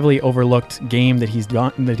pretty heavily overlooked game that he's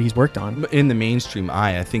worked on in the mainstream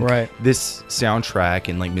eye. I think this soundtrack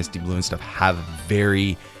and like Misty Blue and stuff have a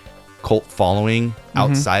very cult following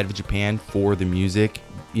outside of Japan for the music,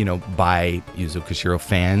 by Yuzo Koshiro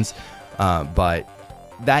fans. But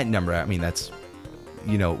that number, I mean, that's,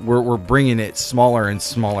 we're bringing it smaller and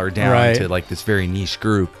smaller down to like this very niche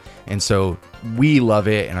group. And so we love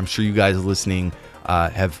it. And I'm sure you guys listening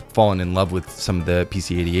have fallen in love with some of the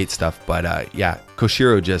PC-88 stuff. But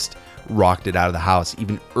Koshiro just rocked it out of the house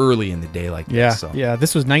even early in the day like yeah, this. So. Yeah,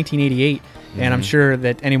 this was 1988, and I'm sure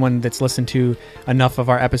that anyone that's listened to enough of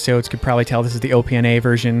our episodes could probably tell this is the OPNA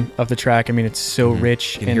version of the track. I mean, it's so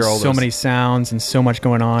rich and so many sounds and so much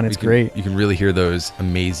going on. It's great. You can really hear those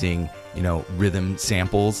amazing, rhythm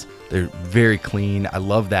samples. They're very clean. I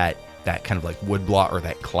love that kind of like wood block or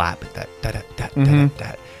that clap, that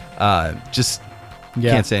just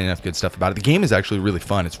can't say enough good stuff about it. The game is actually really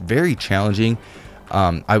fun. It's very challenging.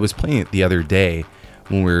 I was playing it the other day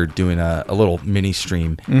when we were doing a little mini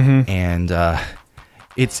stream, and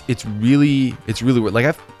it's really weird. Like,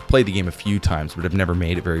 I've played the game a few times, but I've never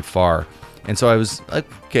made it very far. And so I was like,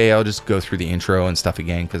 okay, I'll just go through the intro and stuff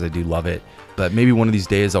again because I do love it. But maybe one of these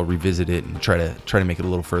days I'll revisit it and try to make it a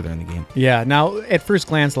little further in the game. Yeah. Now, at first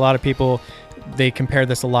glance, a lot of people, they compare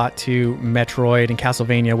this a lot to Metroid and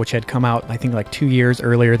Castlevania, which had come out, I think, like 2 years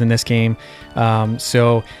earlier than this game.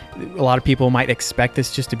 So a lot of people might expect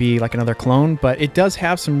this just to be like another clone, but it does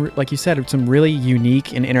have some, like you said, some really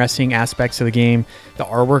unique and interesting aspects of the game. The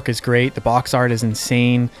artwork is great. The box art is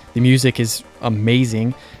insane. The music is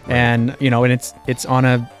amazing. Right. And, and it's on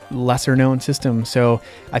a lesser known system. So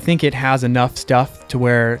I think it has enough stuff to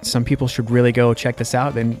where some people should really go check this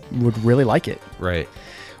out and would really like it. Right.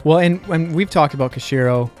 Well, and when we've talked about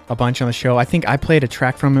Koshiro a bunch on the show, I think I played a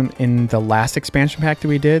track from him in the last expansion pack that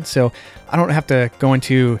we did, so I don't have to go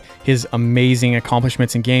into his amazing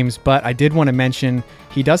accomplishments in games, but I did want to mention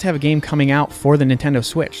he does have a game coming out for the Nintendo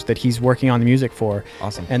Switch that he's working on the music for.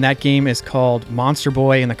 Awesome. And that game is called Monster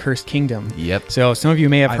Boy and the Cursed Kingdom. Yep. So some of you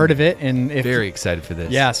may have heard of it. And very excited for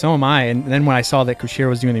this. Yeah, so am I. And then when I saw that Koshiro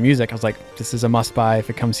was doing the music, I was like, this is a must-buy if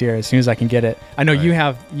it comes here as soon as I can get it. I know you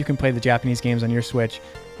can play the Japanese games on your Switch.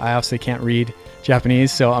 I obviously can't read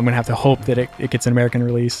Japanese, so I'm going to have to hope that it gets an American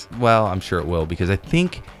release. Well, I'm sure it will, because I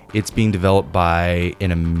think it's being developed by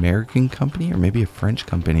an American company or maybe a French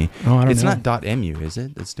company. Oh, I don't it's know. not .mu, is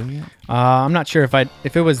it, that's doing it? I'm not sure.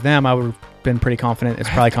 If it was them, I would have been pretty confident it's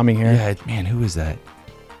probably coming here. Yeah, man, who is that?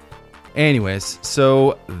 Anyways,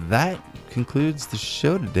 so that concludes the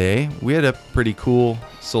show today. We had a pretty cool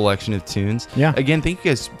selection of tunes. Yeah. Again, thank you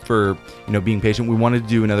guys for being patient. We wanted to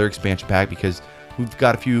do another expansion pack because we've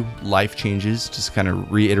got a few life changes. Just kind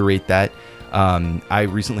of reiterate that. I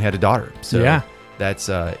recently had a daughter, so yeah. That's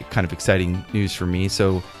kind of exciting news for me.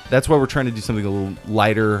 So that's why we're trying to do something a little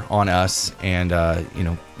lighter on us and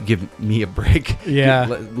give me a break. Yeah.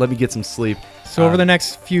 Let me get some sleep. So over the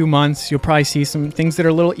next few months, you'll probably see some things that are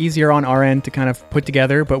a little easier on our end to kind of put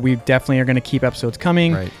together, but we definitely are going to keep episodes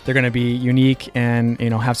coming. Right. They're going to be unique and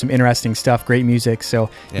have some interesting stuff, great music.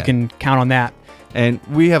 So you can count on that. And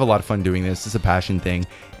we have a lot of fun doing this. It's a passion thing.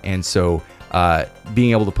 And so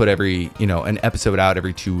being able to put an episode out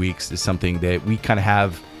every 2 weeks is something that we kind of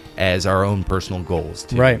have as our own personal goals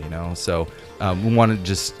too. Right. So we want to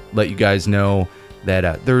just let you guys know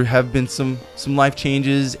that there have been some life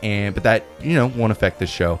changes, but that won't affect the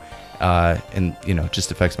show, and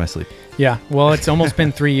just affects my sleep. Yeah, well, it's almost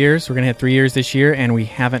been 3 years. We're gonna hit 3 years this year, and we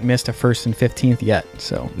haven't missed a 1st and 15th yet.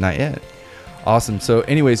 So not yet. Awesome. So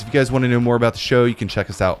anyways, if you guys want to know more about the show, you can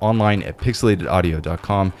check us out online at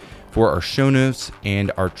pixelatedaudio.com for our show notes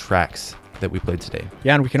and our tracks that we played today.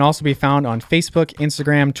 Yeah, and we can also be found on Facebook,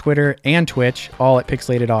 Instagram, Twitter, and Twitch, all at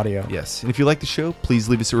Pixelated Audio. Yes, and if you like the show, please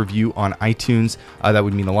leave us a review on iTunes. That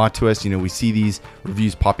would mean a lot to us. We see these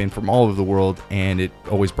reviews pop in from all over the world, and it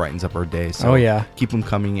always brightens up our day. So keep them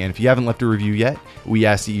coming. And if you haven't left a review yet, we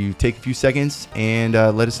ask that you take a few seconds and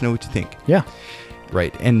let us know what you think. Yeah.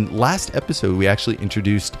 Right. And last episode, we actually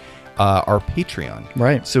introduced our Patreon.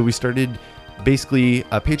 Right. So we started basically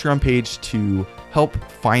a Patreon page to help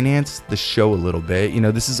finance the show a little bit.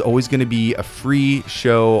 This is always going to be a free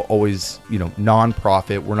show, always,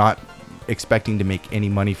 non-profit. We're not expecting to make any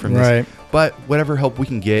money from this. Right. But whatever help we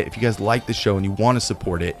can get, if you guys like the show and you want to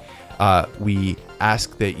support it, we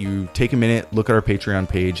ask that you take a minute, look at our Patreon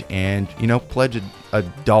page, and, pledge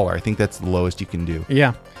 $1. I think that's the lowest you can do.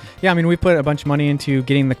 Yeah. Yeah, I mean, we put a bunch of money into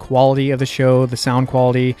getting the quality of the show, the sound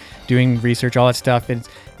quality, doing research, all that stuff.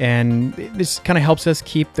 And this kind of helps us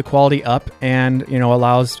keep the quality up and,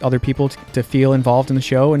 allows other people to feel involved in the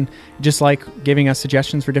show. And just like giving us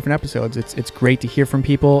suggestions for different episodes, it's great to hear from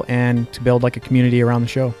people and to build like a community around the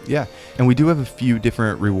show. Yeah. And we do have a few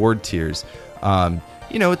different reward tiers.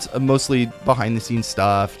 It's mostly behind the scenes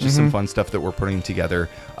stuff, just some fun stuff that we're putting together.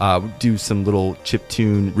 Do some little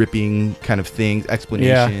chiptune ripping kind of things,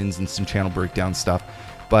 explanations, and some channel breakdown stuff.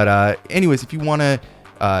 But anyways, if you want to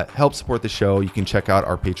help support the show, you can check out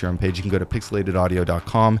our Patreon page. You can go to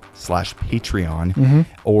pixelatedaudio.com/Patreon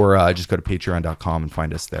or just go to patreon.com and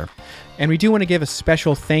find us there. And we do want to give a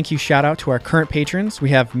special thank you shout out to our current patrons.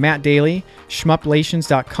 We have Matt Daly,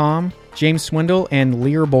 shmuplations.com, James Swindle, and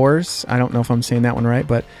Lear Bors. I don't know if I'm saying that one right,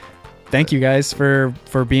 but thank you guys for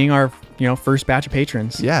being our first batch of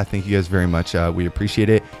patrons. Yeah, thank you guys very much. We appreciate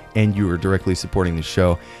it. And you are directly supporting the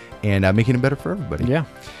show and making it better for everybody. Yeah.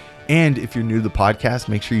 And if you're new to the podcast,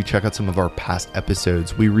 make sure you check out some of our past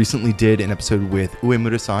episodes. We recently did an episode with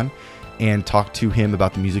Uemura-san and talked to him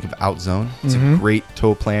about the music of Outzone. It's a great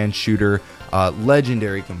toe plan shooter,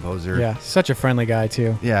 legendary composer. Yeah, such a friendly guy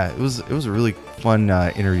too. Yeah, it was a really fun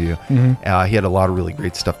interview. He had a lot of really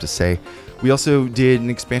great stuff to say. We also did an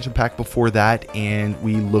expansion pack before that, and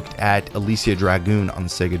we looked at Alicia Dragoon on the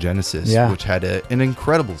Sega Genesis, which had an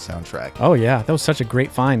incredible soundtrack. Oh yeah, that was such a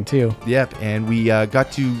great find too. Yep, and we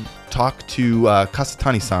got to talk to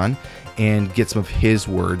Kasatani-san and get some of his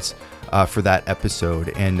words for that episode.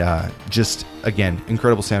 And just, again,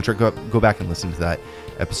 incredible soundtrack. Go back and listen to that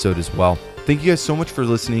episode as well. Thank you guys so much for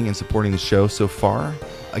listening and supporting the show so far.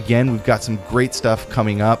 Again, we've got some great stuff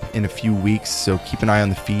coming up in a few weeks, so keep an eye on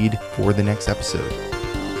the feed for the next episode.